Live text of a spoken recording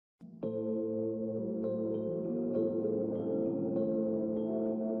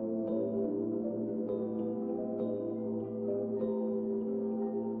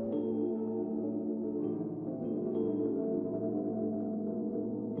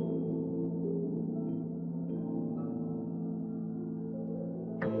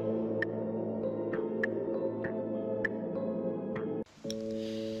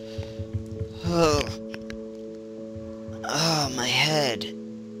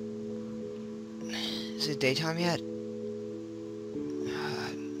Is it daytime yet?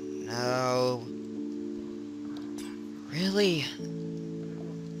 No. Really?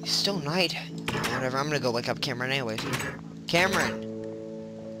 It's still night. Whatever, I'm gonna go wake up Cameron anyways.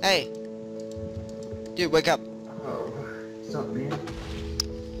 Cameron! Hey! Dude, wake up. Oh, what's up, man?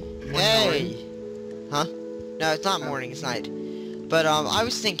 Hey! Huh? No, it's not morning, it's night. But, I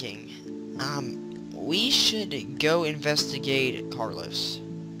was thinking, we should go investigate Carlos.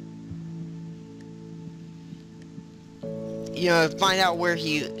 You know, find out where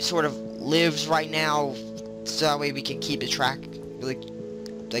he sort of lives right now, so that way we can keep a track, like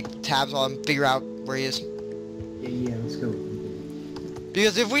tabs on him, figure out where he is. Yeah, let's go.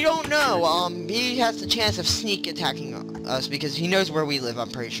 Because if we don't know, he has the chance of sneak attacking us because he knows where we live, I'm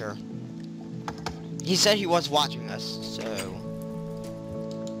pretty sure. He said he was watching us, so...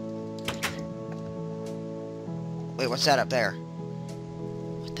 Wait, what's that up there?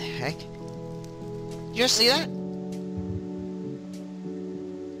 What the heck? Did you just see that?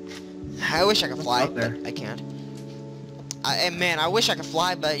 I wish I could fly, but I can't. And man, I wish I could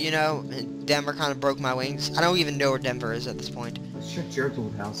fly, but you know, Denver kind of broke my wings. I don't even know where Denver is at this point. Let's check Jared's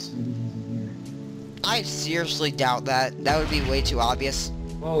old house. Maybe he's in here. I seriously doubt that. That would be way too obvious.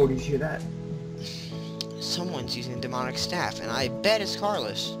 Oh, did you hear that? Someone's using demonic staff, and I bet it's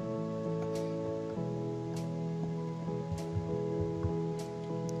Carlos.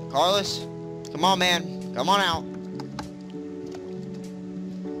 Carlos? Come on, man. Come on out.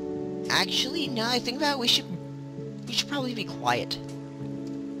 Actually, now I think about it, we should probably be quiet.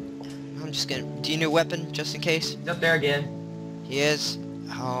 I'm just gonna... Do you need a weapon, just in case? He's up there again. He is?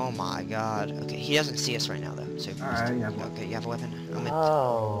 Oh my god. Okay, he doesn't see us right now, though. So Alright, you have one. okay, you have a weapon?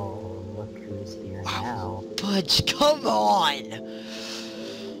 Oh, look who's here now. Budge, come on!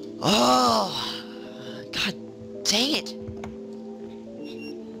 Oh! God dang it!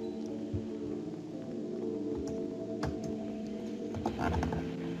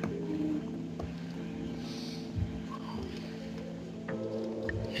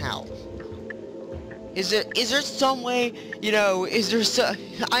 How? Is there some way, you know, is there so...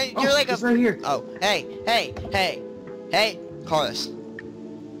 you're like it's right here. Oh, hey, Carlos.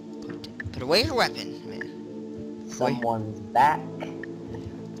 Put away your weapon, man. Someone's back.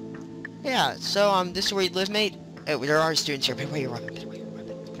 Yeah, so, this is where you live, mate? Oh, there are students here. Put away your weapon,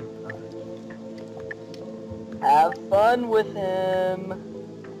 Have fun with him.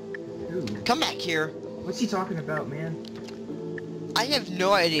 Ooh. Come back here. What's he talking about, man? I have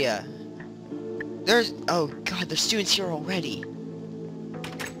no idea. Oh god, there's students here already.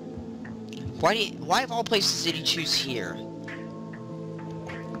 Why of all places did he choose here?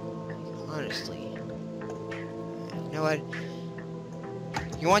 Honestly. You know what?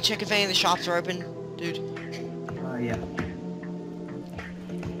 You wanna check if any of the shops are open, dude? Yeah.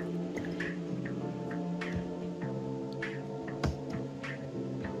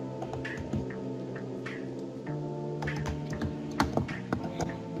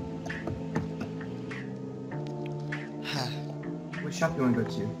 What shop you wanna go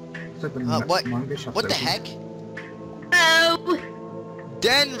to? Looks like the what? manga shop's What the open. heck? Oh!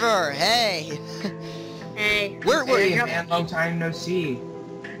 Denver, hey! Hey. Where were Hey, you? man, long time no see.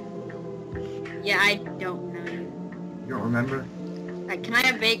 Yeah, I don't know you. You don't remember? Can I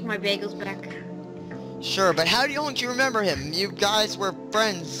have my bagels back? Sure, but how don't you remember him? You guys were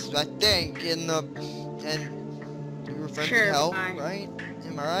friends, I think, and you were friends Sure, in hell, fine. right?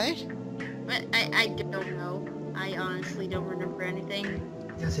 Am I right? But I don't know. I honestly don't remember anything.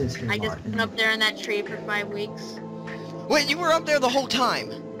 This is his I just lot. been up there in that tree for 5 weeks. Wait, you were up there the whole time?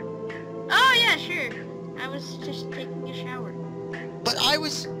 Oh yeah, sure. I was just taking a shower. But I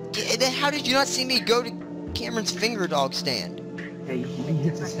was... Then how did you not see me go to Cameron's finger dog stand? Hey, he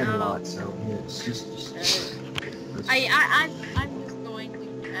hits his head a No. lot, so yeah, it's just I'm just going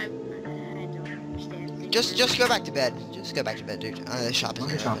to... I don't understand. Just go back to bed. Just go back to bed, dude. The shop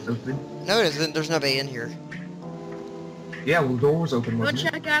Manga is shop's open. No, it isn't. There's nobody in here. Yeah, well, the door was open, Go wasn't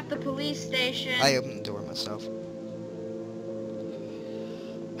it? check out the police station. I opened the door myself.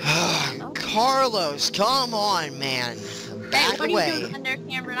 Carlos, come on, man. Back What are you away. doing in there,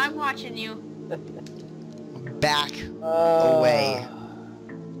 Cameron? I'm watching you. Back away.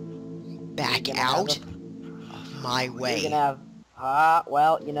 Back You're gonna out have of my You're way. gonna have,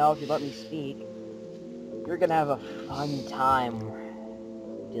 well, you know, if you let me speak, you're gonna have a fun time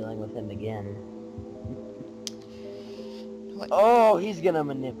dealing with him again. What? Oh, he's gonna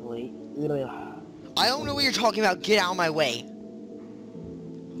manipulate. I don't know what you're talking about. Get out of my way.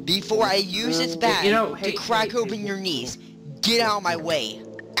 Before I use this bag You know, to hey, crack hey, open hey, your hey. knees. Get out of my way.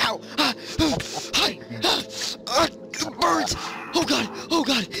 Ow! It burns! Oh god! Oh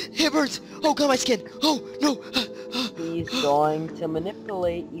god! It hurts! Oh god, my skin! Oh no! He's going to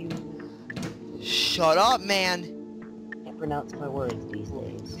manipulate you. Shut up, man! Can't pronounce my words these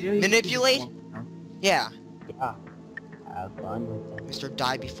days. Manipulate? Yeah. Yeah. Have fun with it. Mr.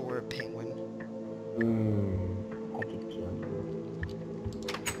 Die Before a Penguin. I could kill you.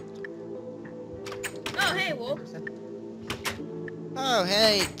 Oh, hey, Wolf. Oh,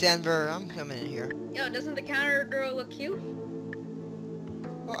 hey, Denver. I'm coming in here. Yo, doesn't the counter girl look cute?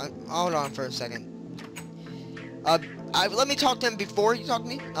 Hold on for a second. Let me talk to him before you talk to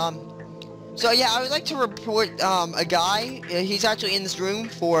me. So yeah, I would like to report, a guy. He's actually in this room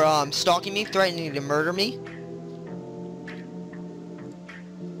for, stalking me, threatening to murder me.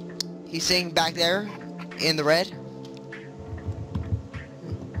 He's sitting back there, in the red.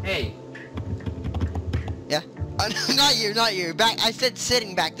 Hey. Yeah. Not you, not you. I said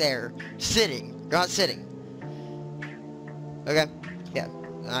sitting back there. Sitting. You're not sitting. Okay. Yeah.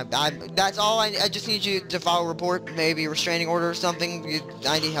 That's all I just need you to file a report, maybe a restraining order or something.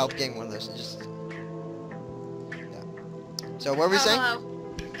 I need help getting one of those. Yeah. So what were we saying?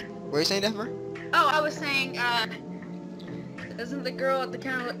 What were you saying, Denver? Oh, I was saying, doesn't the girl at the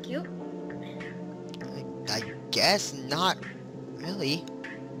counter look cute? I guess not really.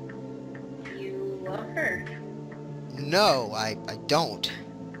 You love her. No, I don't.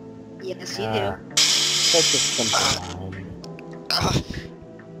 Yes, you do. Such a simple line.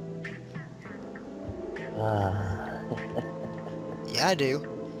 Yeah, I do.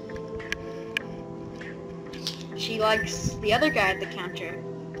 She likes the other guy at the counter.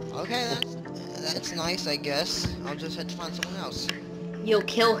 Okay, that's nice, I guess. I'll just have to find someone else. You'll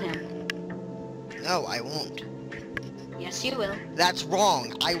kill him. No, I won't. Yes, you will. That's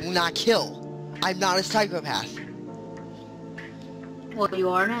wrong. I will not kill. I'm not a psychopath. Well, you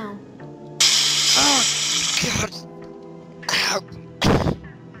are now. Oh, God. Ow.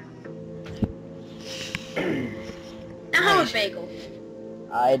 Now have a bagel.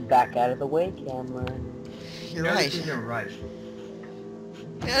 I'd back out of the way, Cameron. You're right. You're right.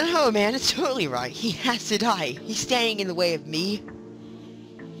 No, man, it's totally right. He has to die. He's standing in the way of me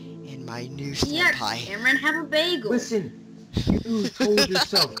and my new Yeah, pie. Cameron, have a bagel. Listen, you told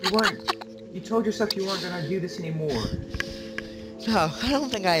yourself you weren't. You told yourself you weren't gonna do this anymore. No, I don't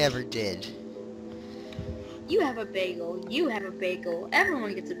think I ever did. You have a bagel. You have a bagel.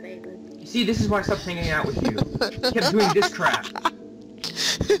 Everyone gets a bagel. You see, this is why I stopped hanging out with you. You kept doing this crap.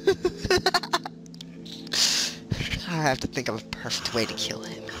 I have to think of a perfect way to kill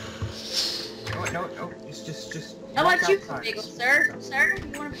him. No, just. How walk about you, outside. bagel, sir? Sir,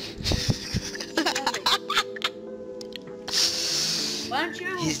 you want to? Why don't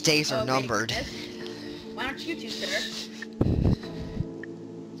you? His days are wait, numbered. yes. Why don't you two, sir?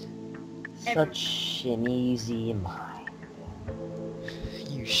 Such an easy mind.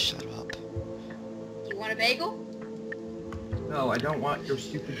 You shut up. You want a bagel? No, I don't want your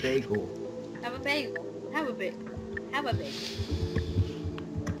stupid bagel. Have a bagel. Have a bagel. Have a bagel.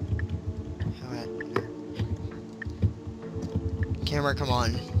 Alright. Camera, come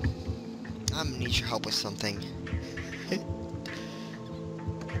on. I'm gonna need your help with something.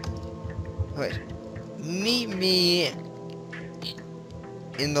 Wait. Meet me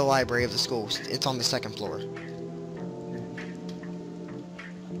in the library of the school. It's on the second floor.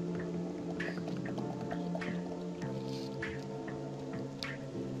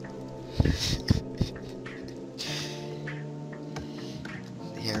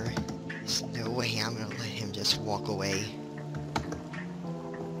 There's no way I'm gonna let him just walk away.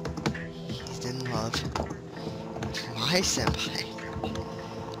 He's in love with my senpai.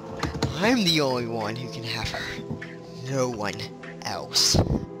 I'm the only one who can have her. No one else.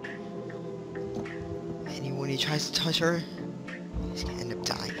 Anyone who tries to touch her is gonna end up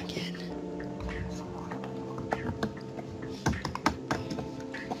dying again.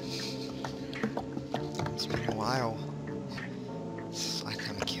 It's been a while since last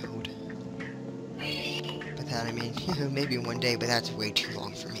time I killed. By that I mean, maybe one day, but that's way too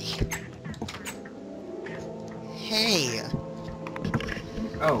long for me. Hey!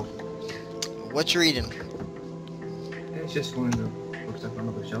 Oh, What you reading? it's just one of the books up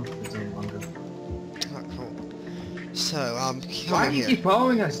on the shelf. It's on manga. Oh, cool. So, Why come do you here. keep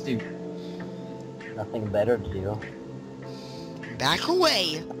following us, dude? Nothing better to do. Back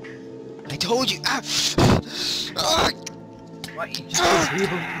away! I told you! Ah! Ah! Why you just leave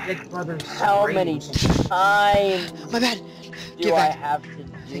your dead brother's How grave? many times My bad! do Get I back. have to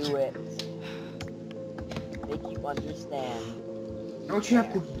Thank do you. it? Make you understand. Don't you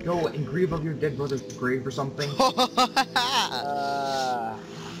have to go and grieve over your dead brother's grave or something?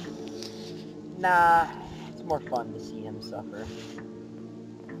 Nah. It's more fun to see him suffer.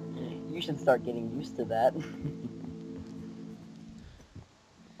 You should start getting used to that.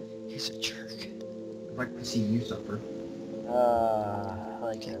 He's a jerk. I'd like to see you suffer.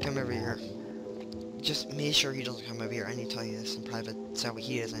 Like Okay, come over here. Just make sure he doesn't come over here. I need to tell you this in private so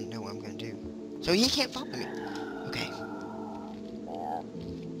he doesn't know what I'm gonna do. So he can't follow me. Okay. Man,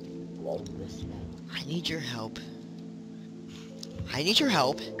 love this man. I need your help. I need your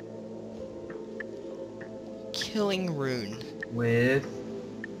help. Killing Rune. With...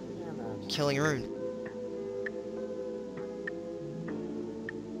 Killing Rune.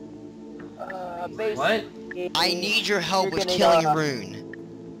 What? I need your help You're with gonna, killing Rune.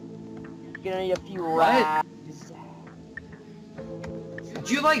 You're gonna need a few What? rags. Did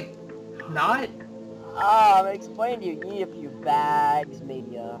you, like, not? I'm gonna explain to you. You need a few bags,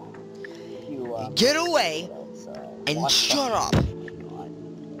 maybe a few, Get away and wash shut stuff. up.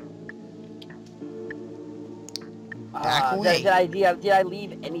 Back away. Did I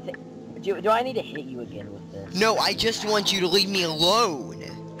leave anything? Do I need to hit you again with this? No, I just want you to leave me alone.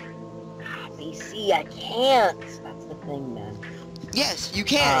 BC, I can't. That's the thing, man. Yes, you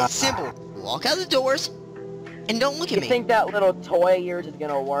can. It's simple. Walk out the doors and don't look at You me. think that little toy of yours is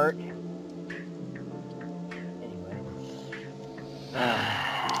gonna work? Anyway.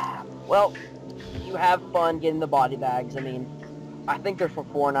 Well, you have fun getting the body bags. I mean, I think they're for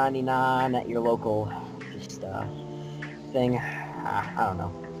 $4.99 at your local, just, thing. I don't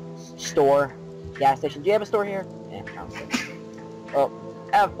know. Store. Gas station. Do you have a store here? Yeah, I don't think. Well,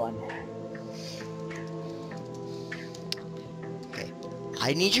 have fun. Okay.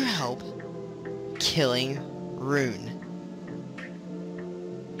 I need your help killing Rune.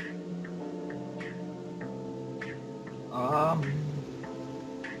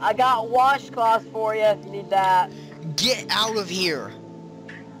 I got washcloths for you if you need that. Get out of here.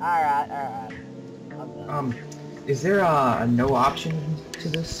 Alright. I'm done. Is there a no option to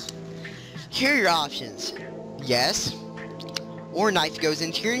this? Here are your options. Yes. Or knife goes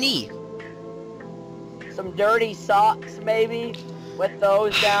into your knee. Some dirty socks, maybe? With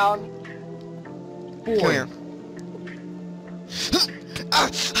those down. Come here.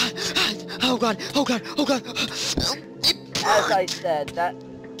 Oh god, oh god, oh god. As I said, that...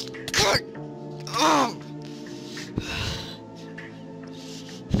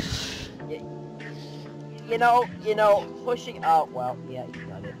 You know, pushing... Oh, well, yeah, you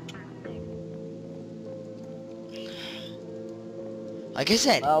got it. Like I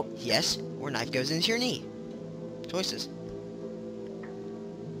said, Well, yes, or knife goes into your knee. Choices.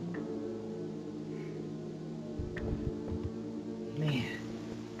 Man,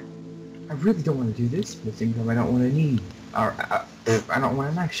 I really don't want to do this, but at the same time I don't want a knee. Or, I don't want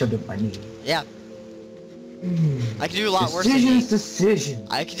a knife shoved up my knee. Yeah. I could do a lot worse than knee. Decision.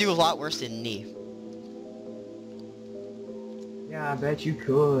 I could do a lot worse than knee. Yeah, I bet you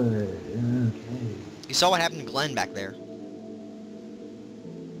could. Okay. You saw what happened to Glenn back there.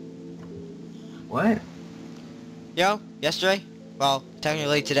 What? You know, yesterday? Well,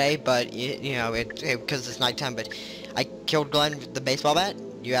 technically today, but, you know, because it's nighttime, but I killed Glenn with the baseball bat.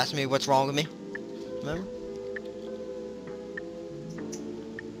 You asked me what's wrong with me. Remember?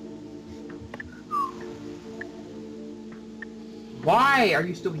 Why are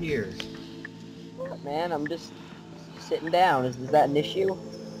you still here? what, man? I'm just sitting down. Is that an issue?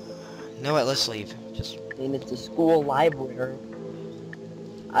 No, what, let's leave. Just... I mean, it's a school library.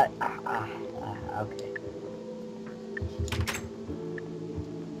 Okay.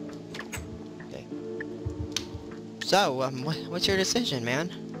 Okay. So, what's your decision, man?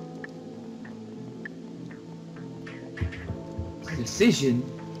 My decision?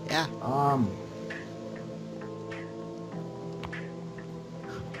 Yeah.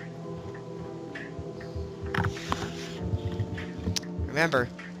 Remember,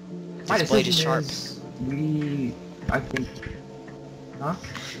 My this blade is decision sharp. I think... Huh?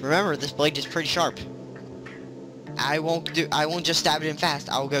 Remember, this blade is pretty sharp. I won't just stab it in fast.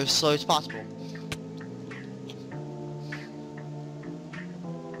 I will go as slow as possible.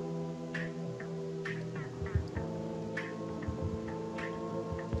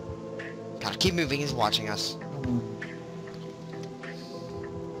 Gotta keep moving, he's watching us.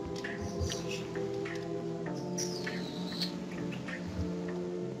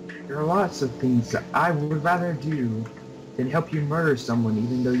 There are lots of things that I would rather do than help you murder someone,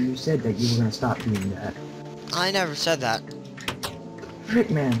 even though you said that you were gonna stop doing that. I never said that. Frick,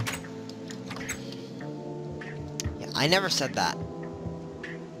 man. Yeah, I never said that.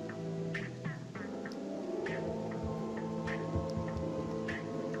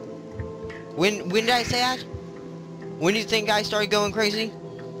 When did I say that? When do you think I started going crazy?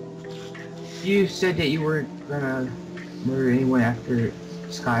 You said that you weren't gonna murder anyone after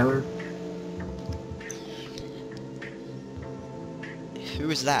Skylar. Who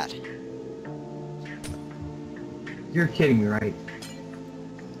is that? You're kidding me, right?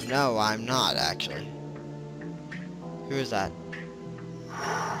 No, I'm not, actually. Who is that?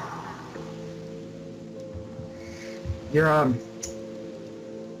 You're,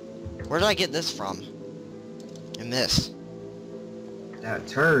 Where did I get this from? And this?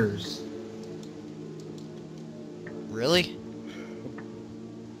 that's hers. Really?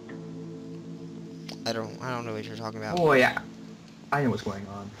 I don't know what you're talking about. Oh, yeah. I know what's going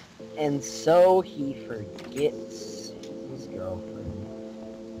on. And so he forgets his girlfriend.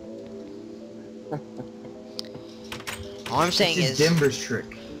 All I'm saying This is... Denver's trick.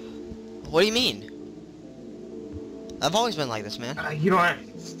 What do you mean? I've always been like this, man. You don't.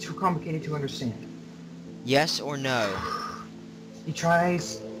 It's too complicated to understand. Yes or no? He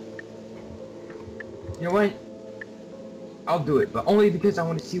tries. You know what? I'll do it, but only because I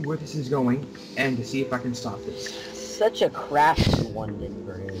want to see where this is going and to see if I can stop this. Such a crafty one,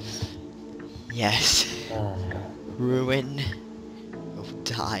 Denver is. Yes. Ruin. Oh,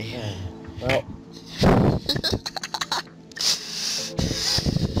 die. Well,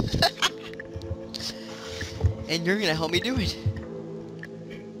 And you're gonna help me do it.